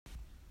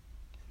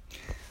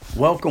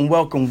Welcome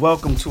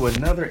to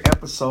another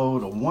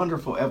episode, a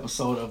wonderful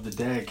episode of the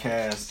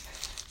Dadcast.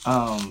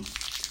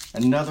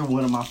 Another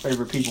one of my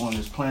favorite people on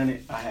this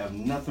planet. I have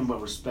nothing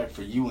but respect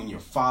for you and your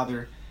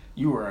father.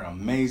 You are an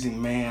amazing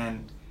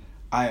man.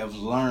 I have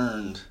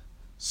learned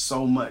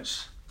so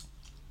much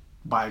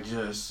by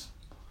just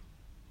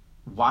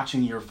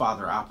watching your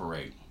father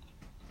operate.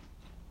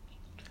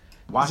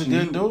 He's a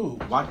good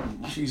dude.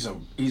 He's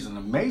an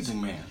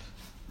amazing man.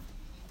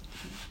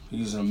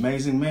 He's an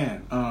amazing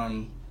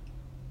man.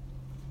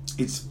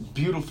 It's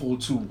beautiful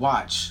to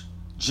watch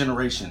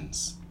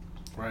generations.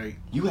 Right.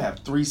 You have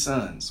 3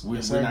 sons.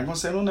 We're not going to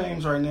say no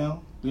names right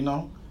now,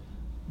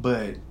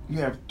 but you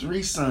have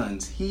 3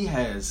 sons. He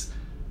has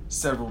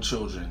several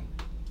children.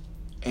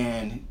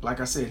 And like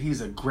I said, he's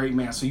a great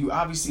man. So you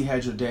obviously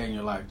had your dad in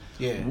your life.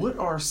 Yeah. What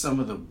are some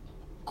of the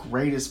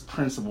greatest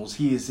principles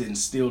he has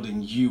instilled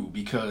in you?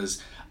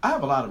 Because I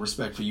have a lot of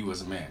respect for you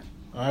as a man.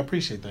 I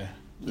appreciate that.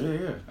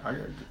 Yeah. I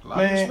got a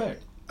lot of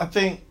respect. I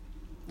think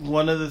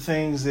one of the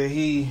things that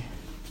he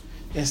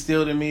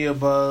instilled in me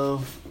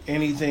above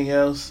anything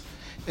else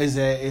is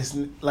that it's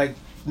like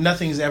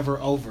nothing's ever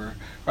over,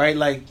 right?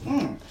 Like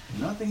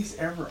nothing's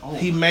ever over.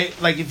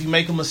 If you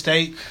make a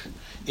mistake,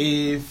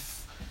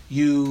 if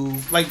you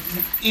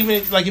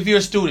if you're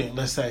a student,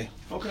 let's say,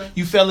 okay,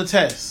 you fail a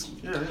test.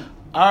 Yeah.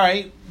 All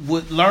right,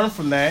 learn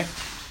from that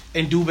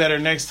and do better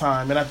next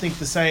time. And I think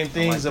the same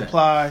things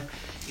apply,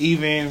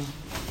 even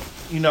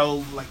in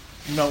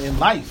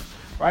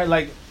life, right?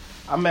 Like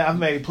I've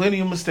made plenty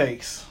of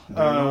mistakes.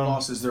 There are no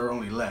losses, there are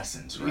only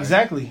lessons, right?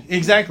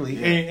 Exactly.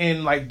 Yeah.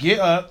 And get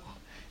up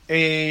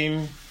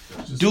and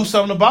do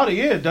something about it.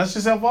 Yeah, dust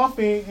yourself off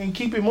and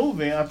keep it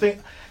moving. I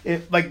think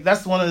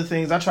that's one of the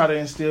things I try to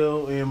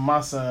instill in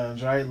my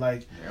sons, right?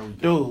 Like,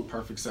 dude,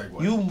 perfect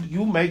segue.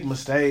 You make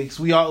mistakes.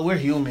 We're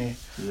human.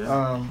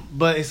 Yeah.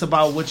 But it's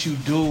about what you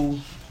do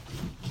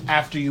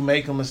after you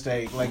make a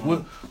mistake. Like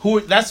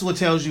that's what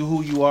tells you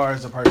who you are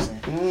as a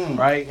person,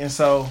 right? And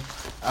so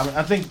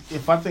I think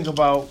if I think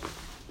about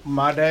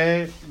my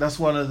dad, that's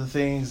one of the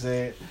things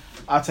that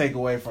I take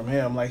away from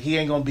him. Like, he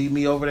ain't gonna beat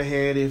me over the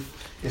head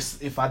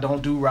if I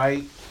don't do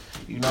right.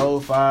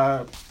 If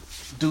I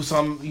do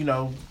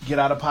something, get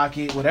out of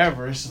pocket,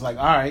 whatever. It's just like,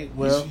 all right,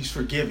 well, he's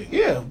forgiving.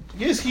 Yeah,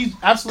 yes, he's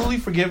absolutely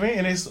forgiving,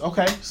 and it's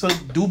okay. So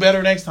do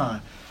better next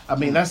time. I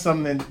mean, that's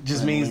something that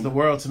just means the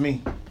world to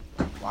me.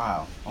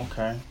 Wow.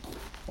 Okay.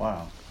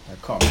 Wow.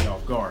 That caught me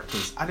off guard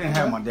because I didn't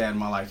have my dad in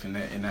my life in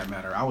that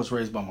matter. I was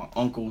raised by my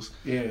uncles,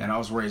 and I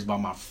was raised by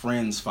my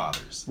friends'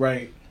 fathers.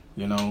 Right.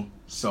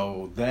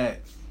 So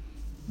that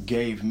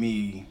gave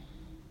me,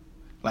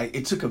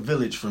 it took a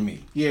village for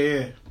me.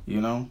 Yeah.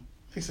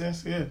 Makes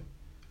sense. Yeah.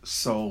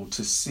 So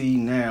to see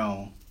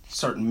now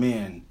certain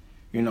men,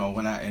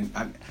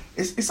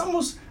 it's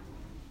almost.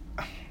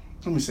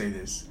 Let me say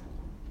this.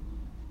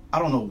 I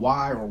don't know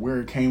why or where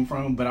it came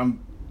from, but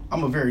I'm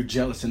a very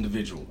jealous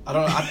individual.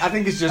 I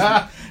think it's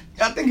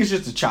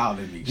just a child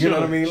in me. You know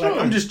what I mean? Sure.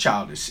 Like, I'm just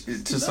childish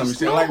to some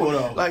extent.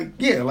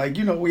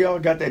 Normal, we all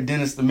got that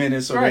Dennis the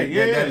Menace or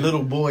that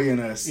little boy in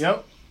us.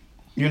 Yep.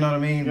 You know what I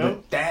mean? Yep.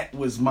 But that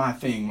was my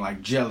thing,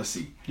 like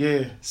jealousy.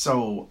 Yeah.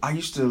 So I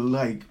used to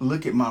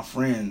look at my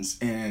friends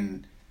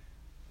and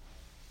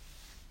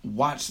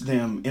watch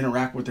them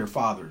interact with their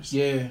fathers.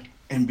 Yeah.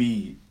 And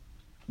be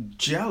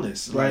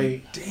jealous.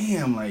 Right. Like,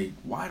 damn,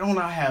 why don't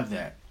I have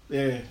that?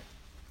 Yeah.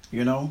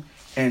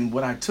 And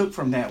what I took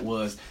from that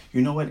was,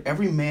 what?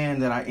 Every man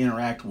that I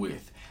interact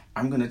with,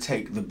 I'm going to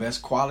take the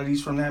best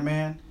qualities from that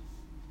man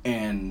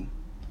and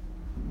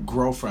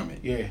grow from it.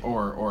 Yeah.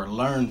 Or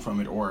learn from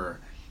it or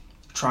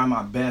try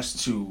my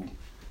best to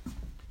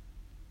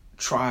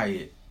try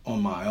it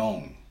on my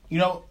own.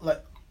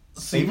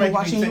 Even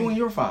watching you and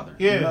your father.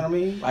 Yeah. You know what I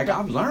mean? Like,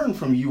 I've learned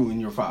from you and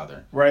your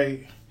father.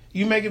 Right.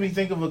 You making me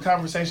think of a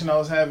conversation I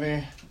was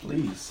having.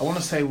 Please. I want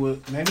to say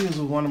maybe it was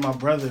with one of my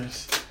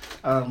brothers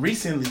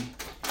recently.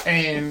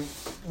 And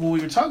what we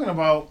were talking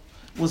about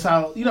was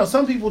how,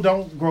 some people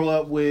don't grow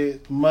up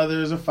with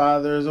mothers or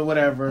fathers or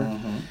whatever.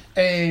 Mm-hmm.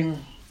 And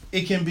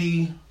it can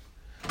be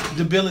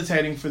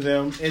debilitating for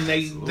them. And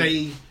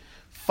they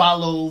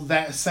follow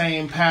that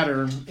same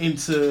pattern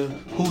into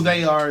who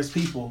they are as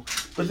people.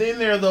 But then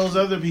there are those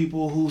other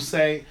people who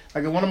say,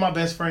 like one of my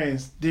best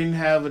friends didn't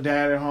have a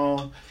dad at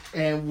home.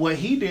 And what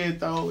he did,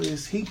 though,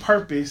 is he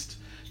purposed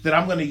that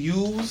I'm going to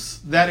use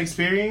that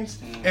experience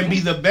and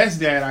be the best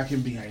dad I can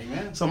be.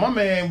 Amen. So my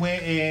man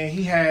went and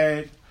he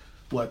had,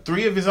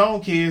 3 of his own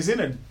kids and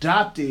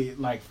adopted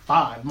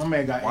 5. My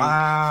man got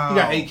 8. He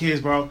got 8 kids,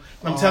 bro.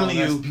 And I'm telling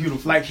you,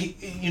 beautiful. He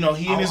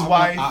and his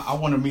wife. I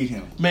want to meet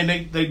him. Man,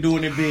 they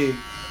doing it big.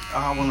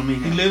 I want to meet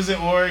him. He lives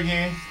in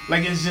Oregon.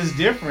 It's just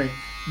different.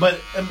 But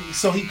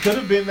so he could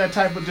have been that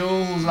type of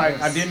dude who's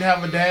I didn't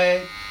have a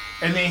dad,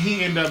 and then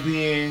he ended up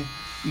being,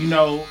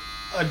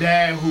 a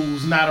dad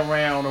who's not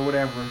around or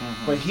whatever.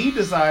 Mm-hmm. But he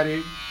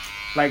decided,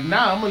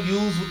 nah, I'm gonna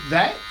use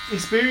that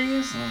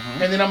experience,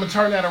 and then I'm gonna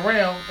turn that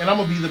around, and I'm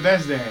gonna be the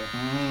best dad,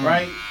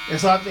 right? And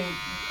so I think,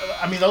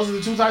 those are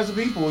the 2 types of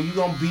people. You're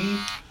gonna be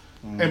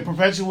and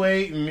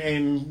perpetuate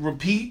and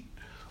repeat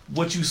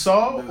what you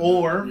saw,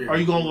 or are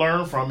you gonna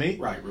learn from it?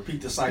 Right,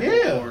 repeat the cycle,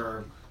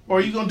 or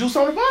are you gonna do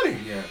something about it?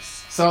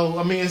 Yes. So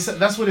I mean,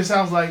 that's what it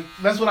sounds like.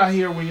 That's what I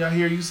hear when I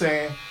hear you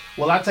saying,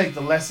 "Well, I take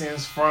the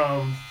lessons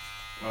from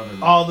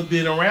all the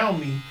bit around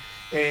me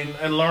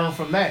and learn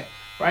from that."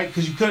 Right?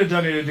 Because you could have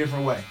done it a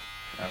different way.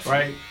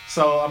 Absolutely. Right?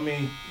 So I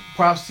mean,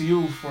 props to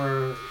you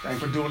for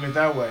doing it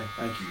that way.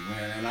 Thank you,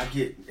 man. And I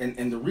get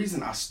and the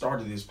reason I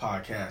started this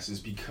podcast is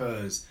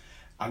because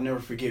I never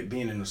forget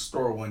being in the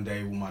store one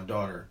day with my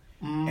daughter,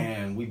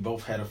 and we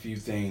both had a few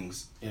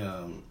things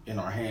in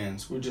our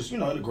hands. We're just in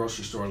the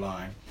grocery store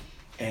line,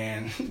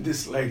 and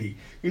this lady,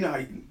 you know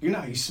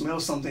how you smell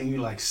something, you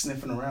like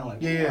sniffing around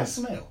like, what do I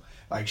smell?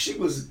 Like she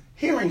was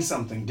hearing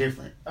something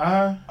different.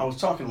 I was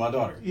talking to my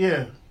daughter.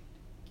 Yeah.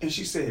 And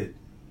she said,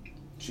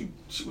 she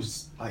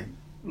was like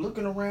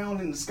looking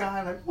around in the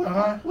sky, like, what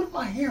am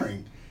I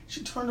hearing?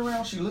 She turned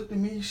around, she looked at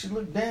me, she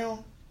looked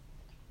down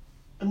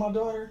at my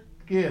daughter.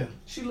 Yeah.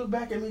 She looked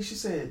back at me, she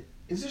said,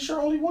 is this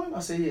your only one? I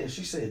said, yeah.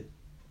 She said,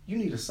 you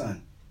need a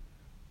son.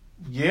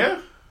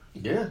 Yeah?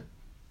 Yeah.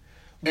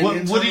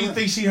 What do you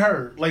think she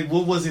heard? Like,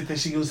 what was it that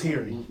she was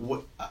hearing?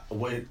 What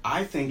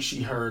I think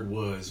she heard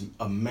was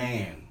a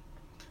man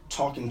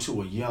talking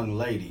to a young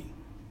lady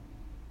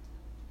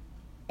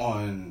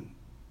on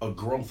a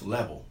growth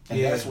level.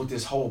 And that's what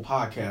this whole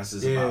podcast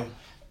is about.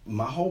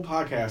 My whole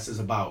podcast is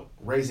about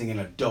raising an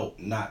adult,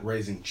 not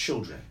raising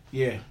children.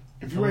 Yeah.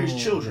 If you raise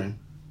children,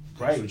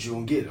 that's what you're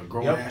going to get, a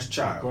grown-ass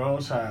child.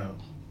 Grown child.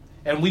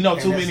 And we know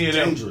too many of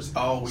them. Dangerous.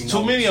 Oh, we know.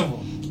 Too many of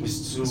them.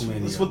 It's too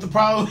many. It's what the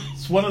problem.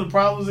 It's one of the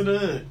problems in the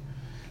hood.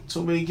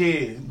 Too many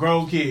kids.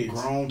 Grown kids.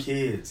 Grown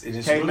kids. It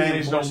is can't really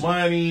manage no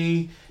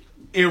money.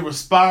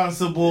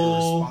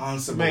 Irresponsible.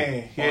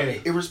 Man, yeah.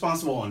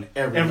 Irresponsible on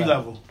every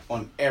level.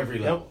 On every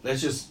level.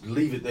 Let's just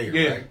leave it there,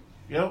 right?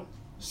 Yep.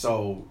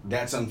 So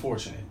that's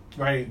unfortunate.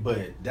 Right.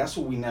 But that's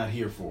what we're not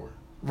here for.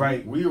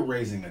 Right. We are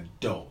raising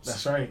adults.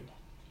 That's right.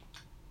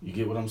 You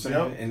get what I'm saying?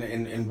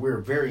 Yep. And we're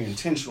very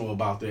intentional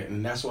about that,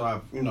 and that's what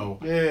I've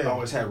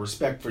always had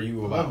respect for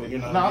you about.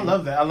 I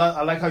love that.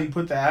 I like how you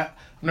put that.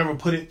 I've never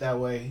put it that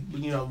way.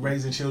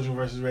 Raising children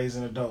versus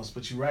raising adults.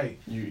 But you're right.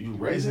 You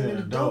raising an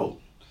adult.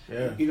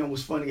 Yeah. You know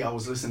what's funny? I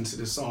was listening to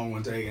this song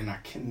one day, and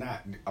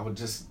I would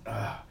just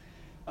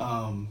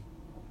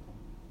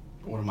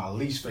one of my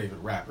least favorite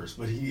rappers,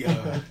 but he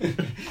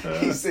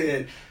he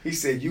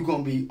said you're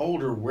gonna be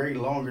older way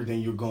longer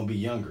than you're gonna be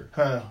younger.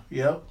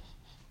 Yep.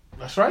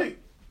 That's right.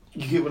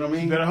 You get what I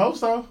mean? You better hope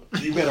so.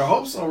 You better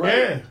hope so, right?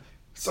 Yeah.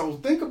 So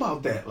think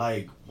about that.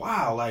 Like,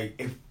 wow, like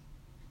if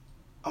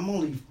I'm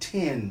only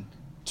 10,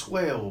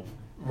 12,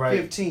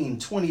 15,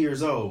 20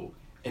 years old,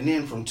 and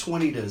then from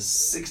 20 to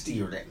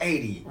 60 or to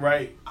 80.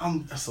 Right.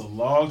 That's a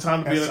long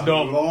time to be an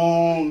adult. That's a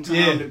long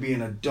time to be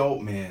an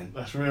adult, man.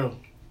 That's real.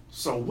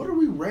 So what are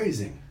we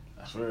raising?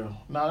 That's real.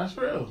 No, that's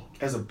real.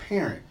 As a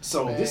parent.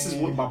 So this is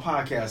what my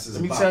podcast is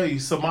about. Let me tell you.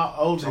 So my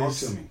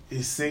oldest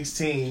is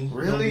 16.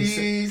 Really?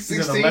 He's in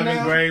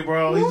 11th grade,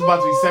 bro. He's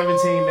about to be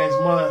 17 next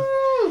month.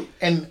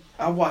 And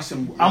I watched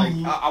him.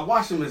 I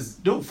watched him as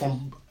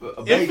from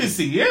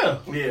infancy. Yeah.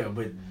 Yeah,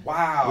 but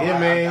wow. Yeah,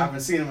 man. I haven't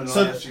seen him in the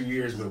last few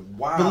years, but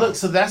wow. But look,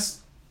 so that's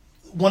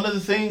one of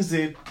the things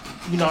that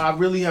I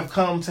really have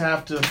come to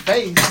have to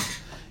face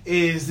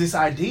is this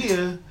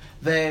idea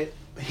that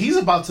he's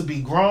about to be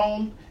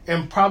grown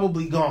and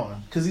probably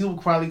gone, because he will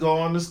probably go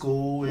on to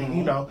school,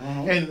 and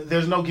and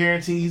there's no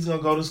guarantee he's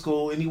gonna go to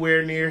school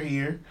anywhere near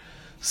here.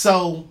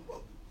 So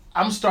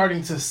I'm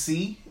starting to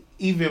see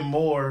even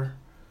more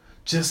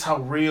just how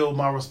real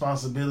my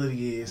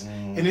responsibility is,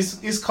 and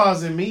it's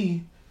causing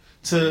me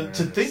to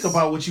think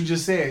about what you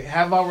just said.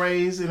 Have I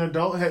raised an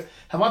adult?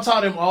 Have I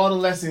taught him all the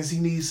lessons he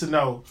needs to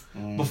know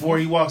before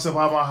he walks up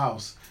out my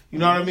house? You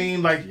know what I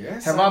mean? Like,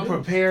 have I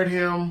prepared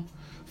him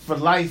for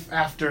life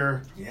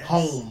after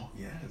home?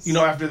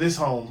 After this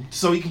home,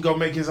 so he can go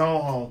make his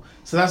own home.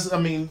 So that's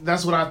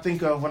what I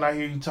think of when I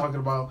hear you talking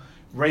about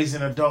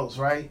raising adults,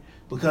 right?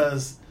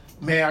 Because,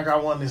 man, I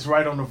got one that's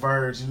right on the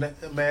verge, and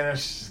man,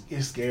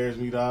 it scares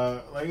me,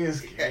 dog. Like,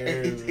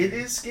 it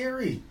is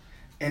scary.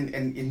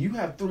 And you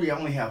have 3, I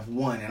only have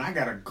 1, and I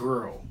got a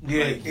girl.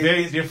 Yeah, like,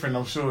 very different,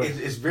 I'm sure.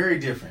 It's very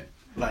different.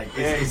 Like,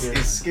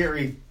 it's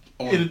scary.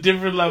 In a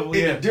different level,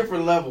 In a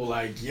different level,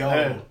 like,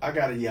 I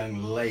got a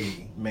young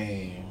lady.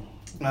 Man.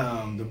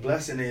 The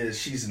blessing is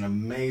she's an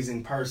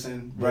amazing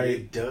person, but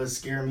it does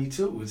scare me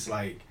too. It's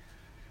like,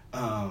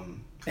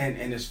 and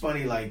it's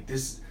funny, like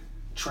this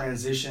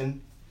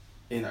transition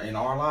in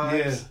our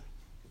lives.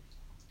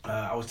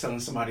 I was telling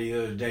somebody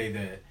the other day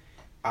that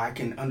I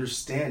can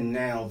understand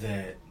now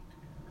that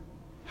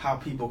how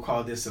people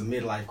call this a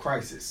midlife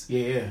crisis.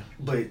 Yeah.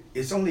 But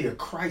it's only a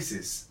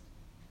crisis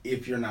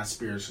if you're not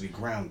spiritually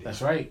grounded.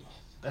 That's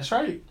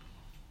right.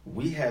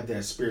 We have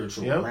that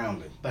spiritual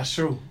grounding. That's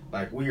true.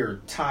 Like, we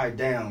are tied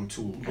down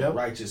to a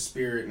righteous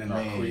spirit and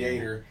our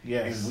Creator.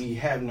 Yes. And we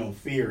have no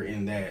fear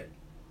in that.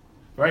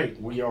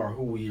 Right. We are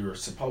who we are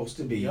supposed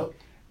to be. Yep.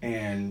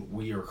 And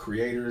we are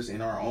creators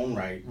in our own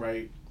right.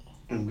 Right.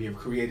 And we have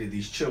created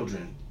these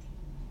children.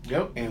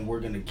 Yep. And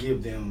we're going to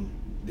give them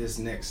this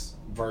next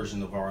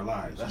version of our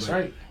lives. That's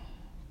right.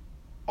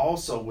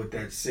 Also, with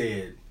that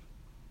said,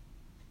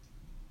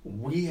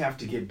 we have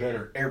to get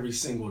better every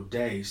single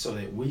day so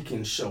that we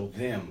can show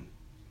them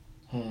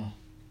an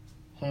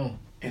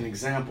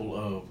example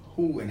of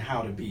who and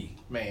how to be.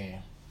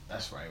 Man,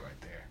 that's right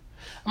there.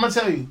 I'm going to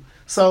tell you.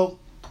 So,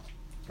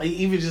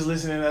 even just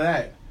listening to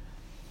that,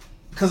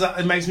 because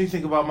it makes me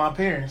think about my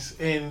parents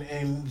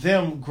and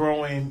them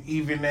growing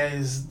even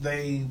as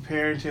they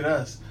parented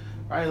us,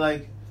 right?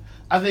 Like,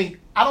 I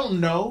don't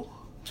know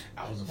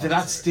that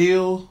I'd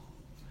still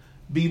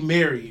be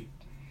married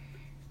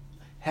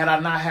had I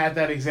not had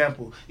that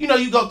example. You know,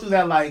 you go through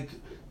that like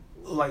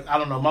I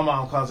don't know, my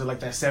mom calls it like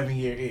that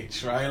 7-year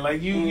itch, right?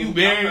 Like you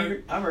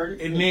married, I heard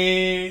it. And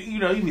then, you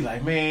know, you be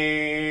like,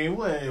 man,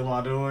 what am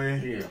I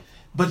doing? Yeah.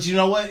 But you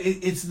know what?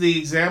 It's the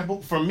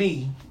example for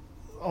me,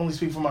 only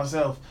speak for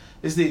myself.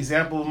 It's the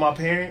example of my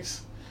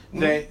parents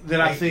that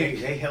I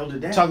think they held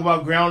it down. Talk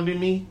about grounding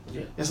me.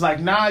 Yeah. It's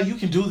like, nah, you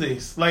can do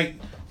this. Like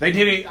they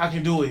did it, I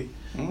can do it.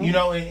 Mm-hmm. You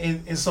know,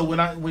 and so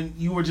when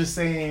you were just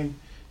saying,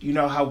 you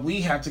know, how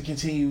we have to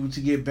continue to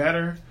get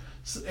better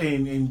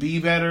and be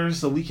better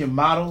so we can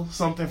model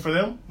something for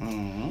them.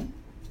 Mm-hmm.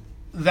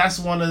 That's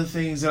one of the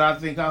things that I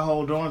think I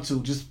hold on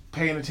to, just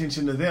paying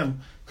attention to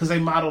them because they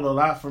modeled a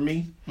lot for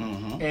me.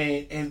 Mm-hmm.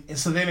 And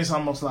so then it's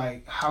almost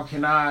like, how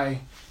can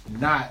I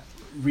not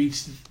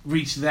reach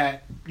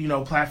that, you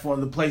know, platform,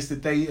 the place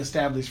that they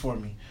established for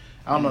me?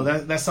 I don't know.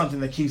 That's something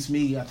that keeps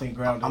me, I think,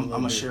 grounded. I'm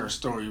gonna share a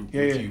story with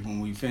you when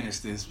we finish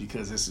this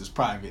because this is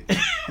private,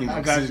 you know,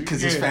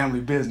 because it's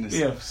family business.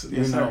 Yes, you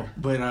know. Sir.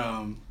 But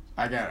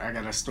I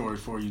got a story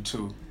for you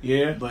too.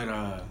 Yeah.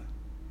 But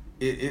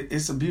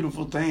it's a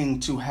beautiful thing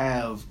to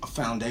have a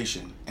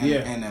foundation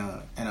and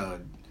a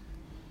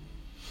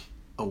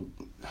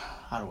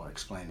how do I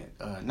explain it?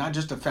 Not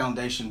just a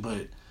foundation,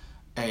 but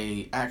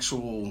a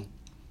actual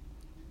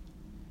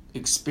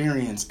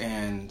experience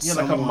and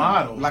like a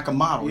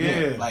model.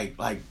 Yeah.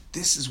 Like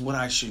this is what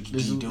I should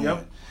be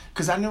doing.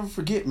 Because I never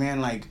forget,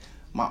 man. Like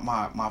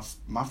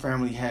my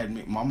family had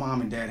me. My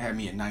mom and dad had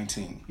me at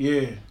 19.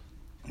 Yeah.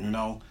 You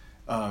know,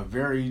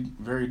 very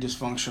very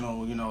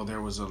dysfunctional. You know,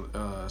 there was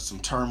some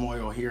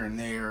turmoil here and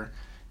there.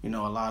 You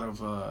know, a lot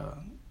of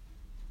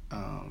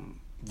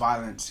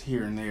violence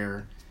here and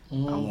there.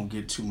 Mm-hmm. I won't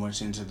get too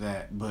much into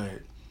that,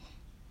 but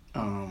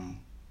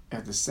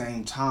at the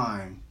same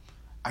time,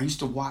 I used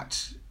to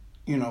watch,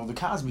 you know, the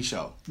Cosby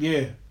Show.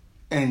 Yeah.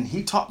 And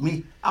he taught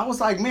me. I was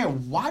like,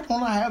 man, why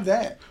don't I have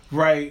that?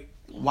 Right.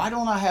 Why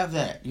don't I have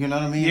that? You know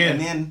what I mean? Yeah.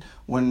 And then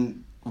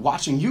when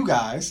watching you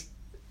guys,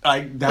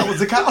 like that was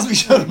the Cosby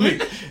Show to me.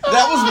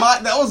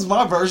 That was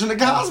my version of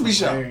Cosby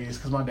Show.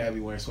 Because my dad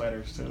be wearing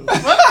sweaters too.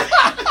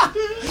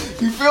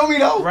 You feel me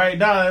though? Right.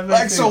 Nah,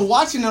 like sense. So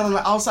watching it on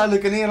the outside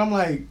looking in, I'm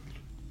like,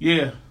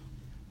 yeah.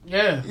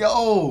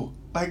 Yo,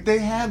 like they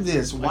have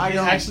this. Why it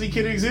actually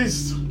can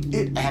exist?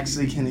 It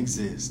actually can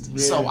exist. Yeah.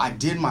 So I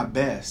did my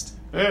best.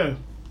 Yeah.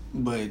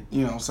 But,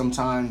 you know,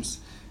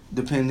 sometimes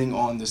depending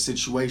on the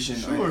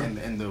situation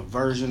and the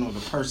version or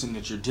the person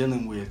that you're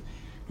dealing with,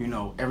 you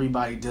know,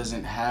 everybody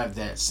doesn't have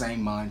that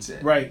same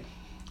mindset. Right.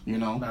 You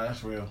know? Nah,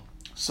 that's real.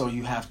 So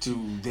you have to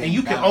then and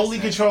you can only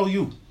control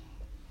you.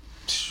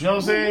 You know what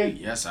I'm saying?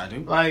 Yes, I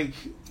do. Like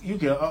you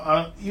can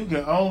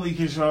only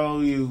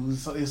control you.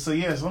 So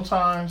yeah,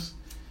 sometimes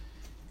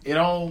it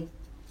don't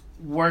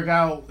work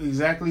out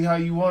exactly how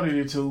you wanted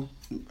it to.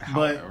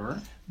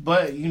 However,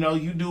 but you know,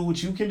 you do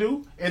what you can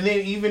do, and then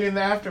even in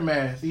the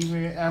aftermath,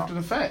 even after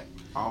the fact,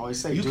 I always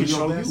say, you do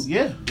your best.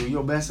 Yeah, do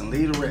your best and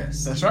leave the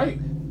rest. That's right.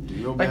 Do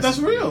your best. Like that's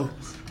real.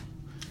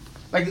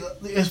 Like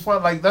it's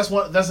fun. Like that's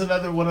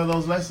another one of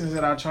those lessons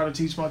that I try to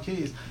teach my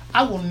kids.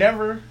 I will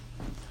never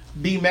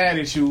be mad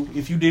at you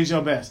if you did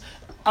your best.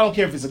 I don't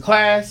care if it's a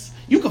class.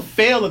 You could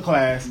fail a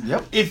class.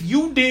 Yep. If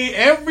you did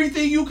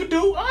everything you could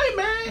do, I ain't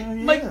mad.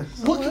 Yeah, like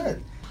what?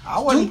 I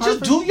wasn't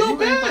just do your you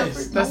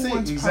best. That's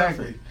it.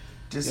 Exactly.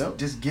 Perfect.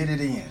 Just get it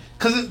in.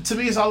 Because to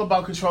me, it's all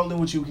about controlling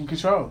what you can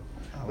control.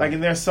 Like,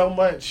 and there's so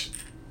much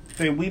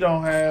that we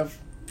don't have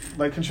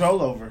like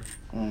control over.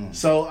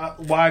 So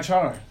why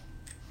try?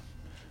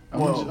 I'm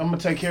gonna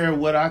take care of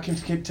what I can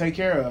take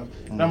care of,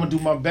 and I'm gonna do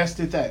my best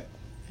at that.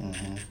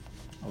 Mm-hmm.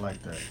 I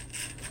like that.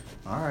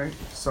 All right,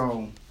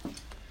 so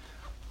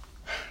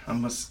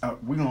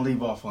we're gonna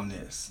leave off on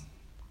this.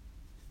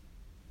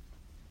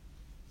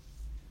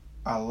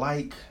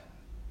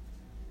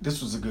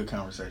 This was a good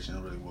conversation.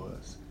 It really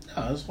was.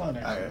 Oh, it was fun.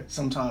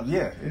 Sometimes,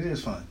 yeah, it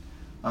is fun.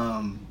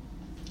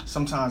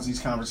 Sometimes these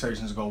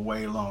conversations go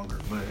way longer,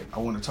 but I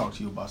want to talk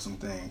to you about some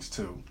things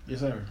too.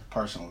 Yes, sir.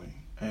 Personally,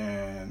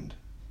 and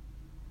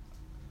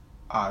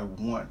I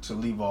want to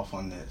leave off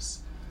on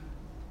this.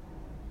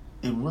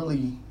 It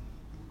really,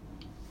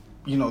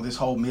 you know, this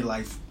whole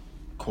midlife,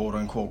 quote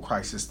unquote,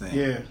 crisis thing.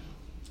 Yeah.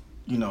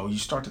 You know, you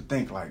start to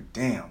think like,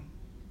 damn,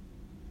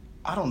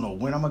 I don't know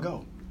when I'm gonna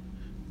go.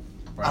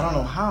 Right. I don't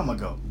know how I'm gonna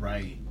go.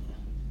 Right.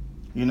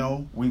 You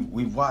know,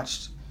 we've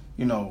watched,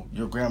 you know,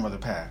 your grandmother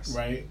pass.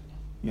 Right.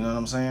 You know what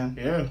I'm saying?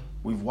 Yeah.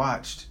 We've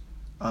watched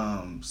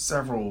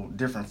several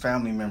different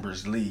family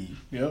members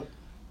leave. Yep.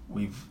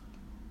 we've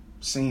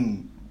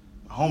seen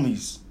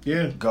homies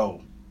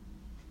go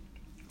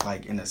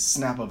like in a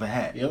snap of a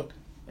hat. Yep.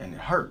 And it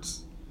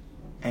hurts.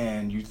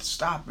 And you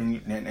stop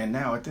and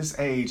now at this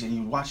age and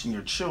you're watching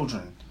your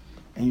children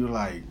and you're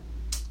like,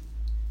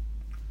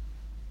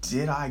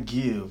 did I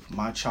give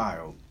my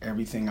child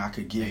everything I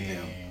could give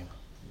them?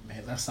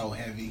 Man, that's so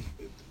heavy.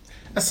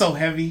 That's so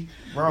heavy,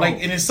 bro.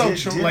 Like, and it's so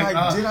true.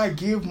 Like, did I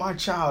give my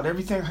child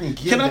everything I can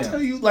give them? Can I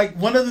tell you? Like,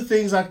 one of the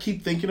things I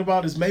keep thinking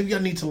about is maybe I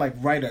need to like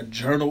write a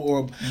journal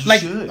or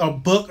like a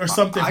book or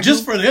something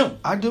just for them.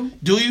 I do.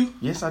 Do you?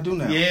 Yes, I do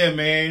now. Yeah,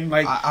 man.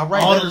 Like I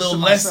write all the letters little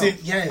to lessons.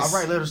 myself. Yes, I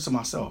write letters to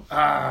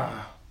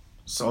myself.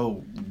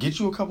 So get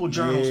you a couple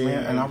journals,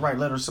 man, and I write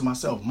letters to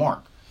myself.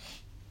 Mark,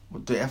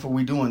 what the F are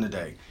we doing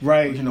today?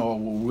 Right. You know,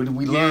 what did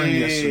we learn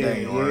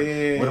yesterday?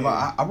 Or what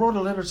about? I wrote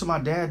a letter to my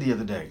dad the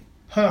other day.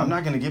 I'm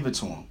not gonna give it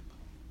to him.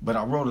 But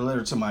I wrote a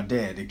letter to my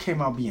dad. It came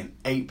out being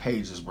 8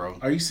 pages, bro.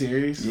 Are you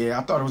serious? Yeah,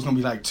 I thought it was gonna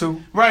be like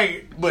 2.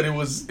 Right, but it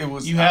was.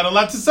 You had a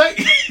lot to say.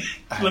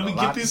 Let me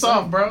get this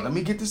off, bro. Let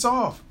me get this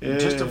off,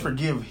 just to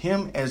forgive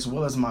him as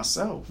well as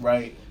myself.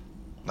 Right.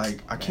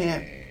 Like I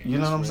can't. You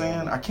know what I'm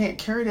saying? I can't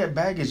carry that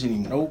baggage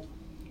anymore. Nope.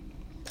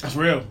 That's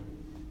real.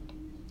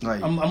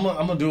 Like I'm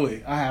gonna do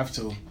it. I have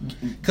to.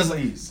 Because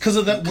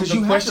of that. Because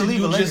the question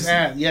you just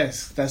asked.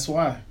 Yes, that's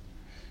why.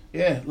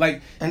 Yeah,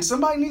 like, and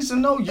somebody needs to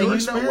know your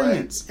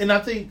experience. And I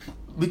think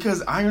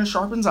because iron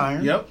sharpens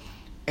iron. Yep.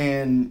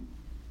 And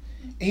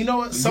you know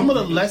what? Some of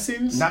the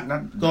lessons.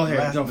 Not. Go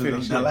ahead. Don't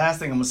finish. The last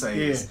thing I'm gonna say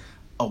is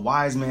a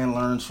wise man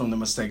learns from the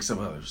mistakes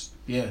of others.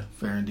 Yeah.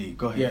 Fair indeed.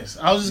 Go ahead. Yes,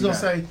 I was just gonna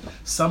say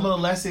some of the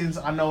lessons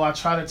I know I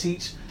try to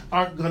teach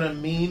aren't gonna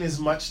mean as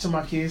much to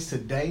my kids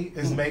today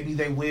as maybe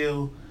they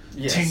will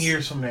 10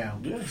 years from now.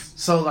 Yes.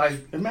 So like,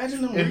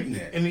 imagine them reading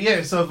that.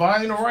 And so if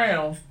I ain't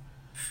around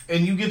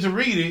and you get to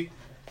read it,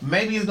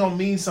 maybe it's gonna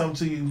mean something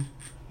to you,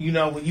 you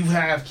know, when you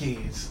have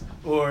kids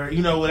or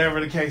you know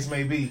whatever the case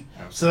may be.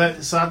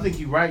 Absolutely. So I think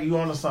you're right. You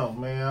onto something,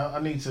 man. I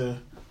need to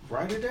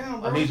write it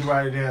down. Bro. I need to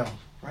write it down.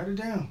 Write it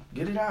down.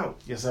 Get it out.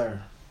 Yes,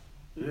 sir.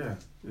 Yeah,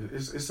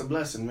 it's a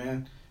blessing,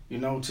 man. You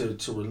know,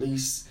 to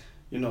release,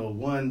 you know,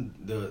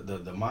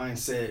 the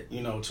mindset,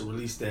 you know, to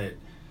release that,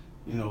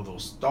 you know,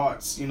 those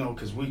thoughts, you know,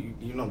 because we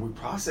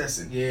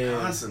processing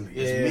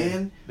constantly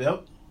as men,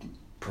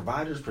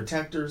 providers,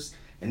 protectors.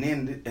 And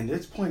then at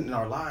this point in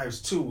our lives,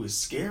 too, is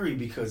scary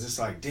because it's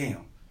like,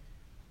 damn,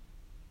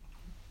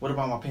 what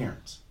about my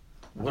parents?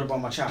 What about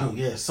my child?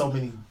 Dude, so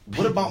many.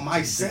 What about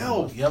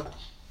myself? Yep.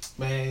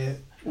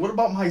 Man. What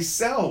about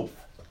myself?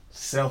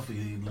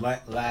 Selfie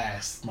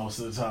last most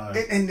of the time.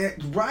 And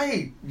that,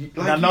 right.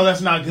 Like, I know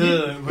that's not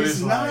good, but it's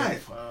not.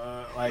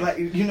 Like,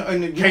 you know,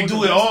 and can't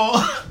do it all.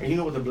 And you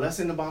know what the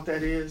blessing about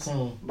that is?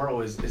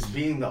 Bro, is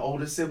being the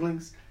oldest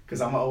siblings.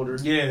 Because I'm older.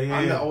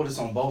 I'm the oldest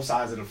on both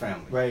sides of the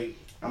family. Right.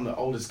 I'm the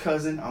oldest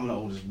cousin. I'm the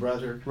oldest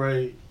brother.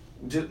 Right.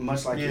 Just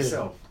much like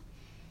yourself.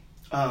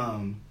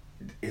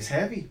 It's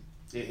heavy.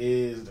 It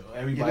is.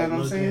 Everybody, you know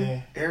what I'm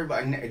saying?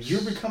 Everybody.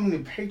 You're becoming the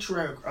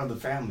patriarch of the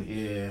family.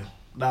 Yeah.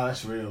 Nah,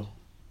 that's real.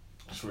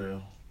 That's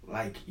real.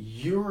 Like,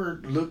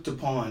 you're looked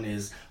upon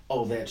as,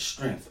 oh, that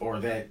strength or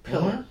that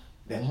pillar.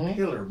 That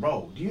pillar,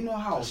 bro. Do you know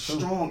how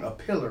strong a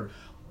pillar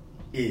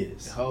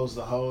is? It holds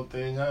the whole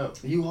thing up.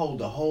 You hold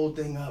the whole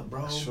thing up,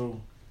 bro. That's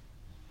true.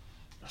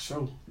 That's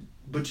true.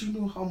 But you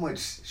know how much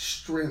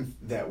strength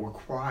that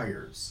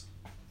requires.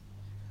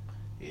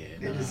 Yeah,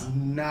 it is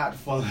not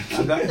fun.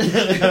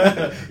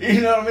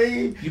 You know what I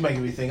mean? You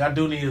making me think I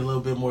do need a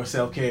little bit more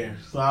self-care,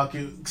 so I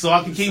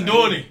can keep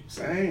doing it.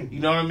 Same. You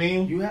know what I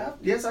mean? You have?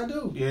 Yes, I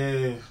do.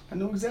 Yeah, I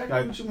know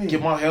exactly what you mean.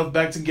 Get my health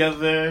back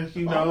together.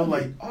 You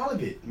know, all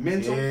of it: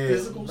 mental,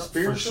 physical,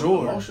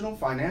 spiritual, emotional,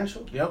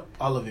 financial. Yep,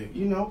 all of it.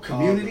 You know,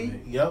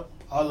 community. Yep,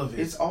 all of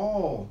it. It's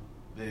all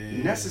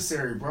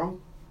necessary, bro.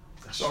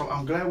 So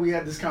I'm glad we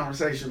had this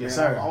conversation, man. Yes,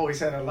 sir. I've always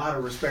had a lot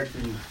of respect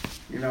for you.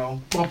 You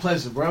know, my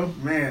pleasure, bro.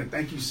 Man,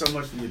 thank you so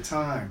much for your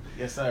time.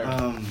 Yes,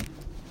 sir.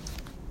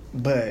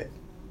 But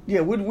yeah,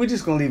 we're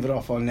just gonna leave it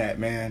off on that,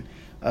 man.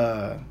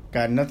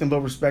 Got nothing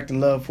but respect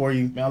and love for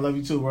you. Man, I love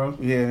you too, bro.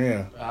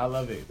 Yeah. I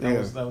love it. That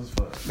was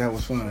fun. That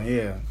was fun.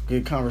 Yeah,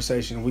 good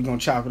conversation. We're gonna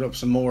chop it up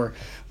some more,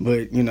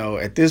 but you know,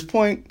 at this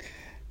point,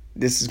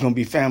 this is gonna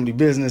be family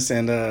business,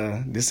 and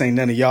this ain't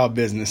none of y'all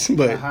business.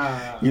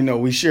 But you know,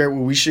 we shared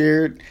what we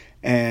shared,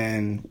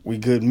 and we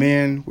good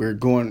men. We're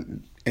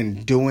going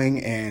and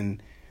doing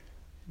and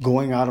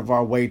going out of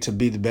our way to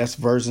be the best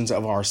versions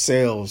of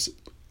ourselves,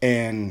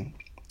 and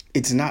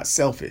it's not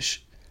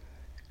selfish.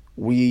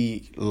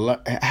 We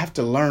have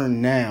to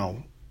learn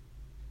now.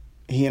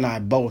 He and I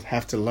both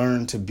have to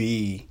learn to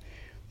be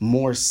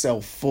more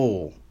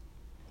self-full,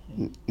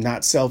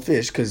 not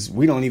selfish, because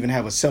we don't even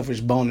have a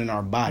selfish bone in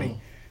our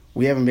body.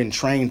 We haven't been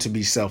trained to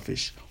be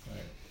selfish.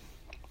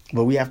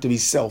 But we have to be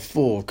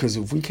self-full, because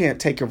if we can't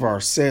take care of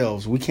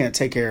ourselves, we can't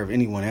take care of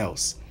anyone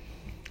else.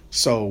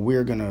 So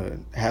we're going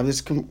to have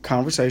this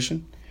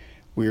conversation.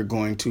 We're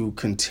going to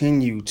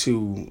continue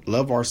to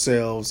love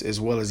ourselves as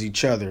well as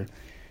each other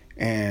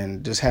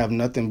and just have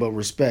nothing but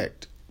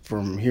respect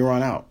from here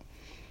on out.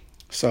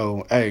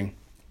 So, hey,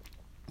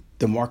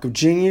 The Mark of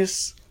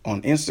Genius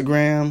on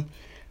Instagram,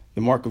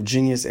 The Mark of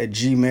Genius at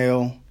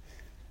gmail.com.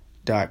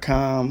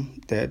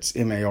 That's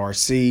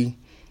MARC.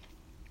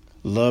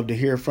 Love to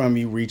hear from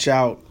you. Reach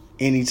out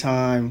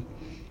anytime.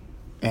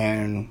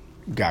 And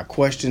got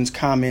questions,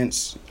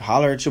 comments,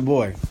 holler at your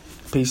boy.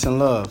 Peace and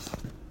love.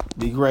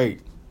 Be great.